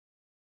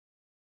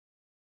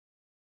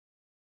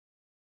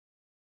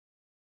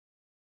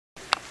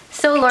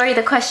So Lori,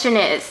 the question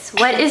is,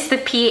 what is the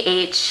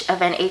pH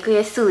of an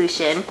aqueous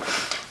solution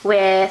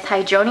with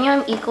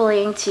hydronium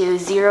equaling to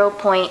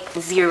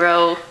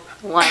 0.010?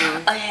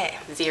 Okay.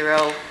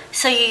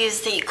 So you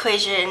use the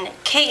equation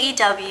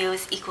KEW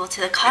is equal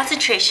to the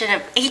concentration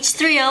of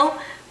H3O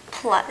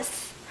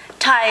plus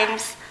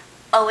times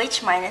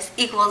OH minus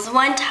equals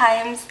 1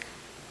 times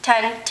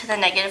 10 to the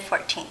negative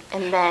 14.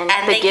 And then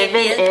the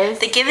given is?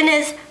 The given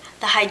is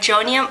the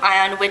hydronium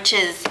ion, which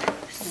is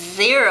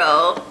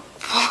 0.010.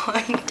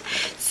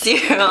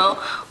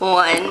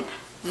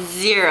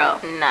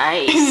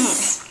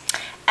 Nice.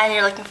 And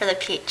you're looking for the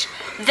pH.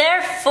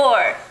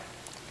 Therefore,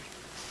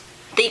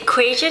 the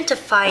equation to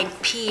find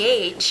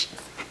pH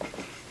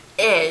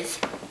is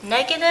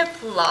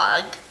negative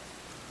log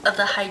of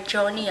the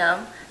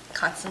hydronium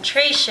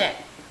concentration.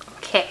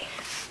 Okay.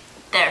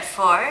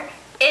 Therefore,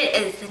 it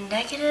is the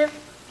negative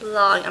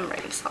log, I'm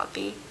writing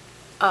sloppy,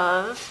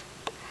 of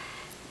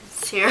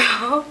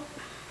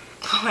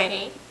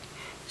 0.010.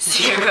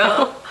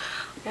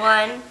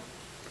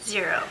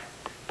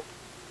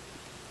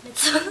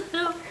 It's a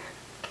little...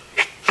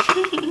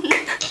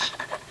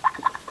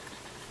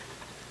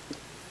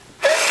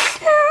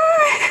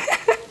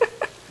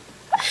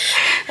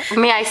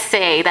 May I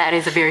say that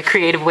is a very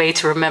creative way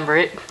to remember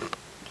it.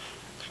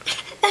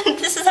 And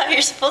this is how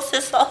you're supposed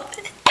to solve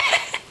it.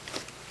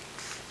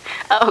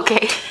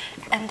 Okay.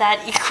 And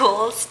that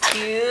equals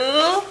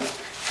to...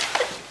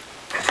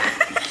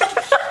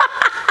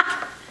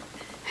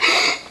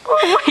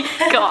 Oh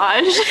my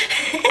gosh.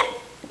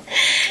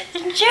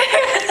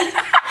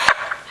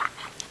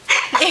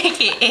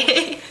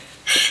 AKA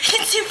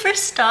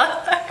Superstar.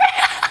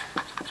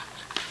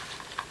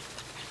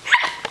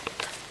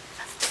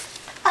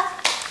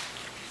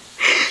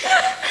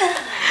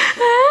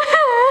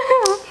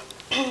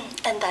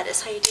 And that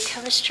is how you do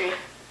chemistry.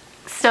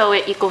 So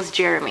it equals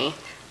Jeremy.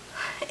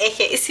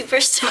 AKA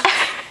Superstar.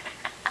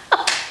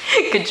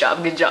 Good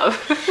job, good job.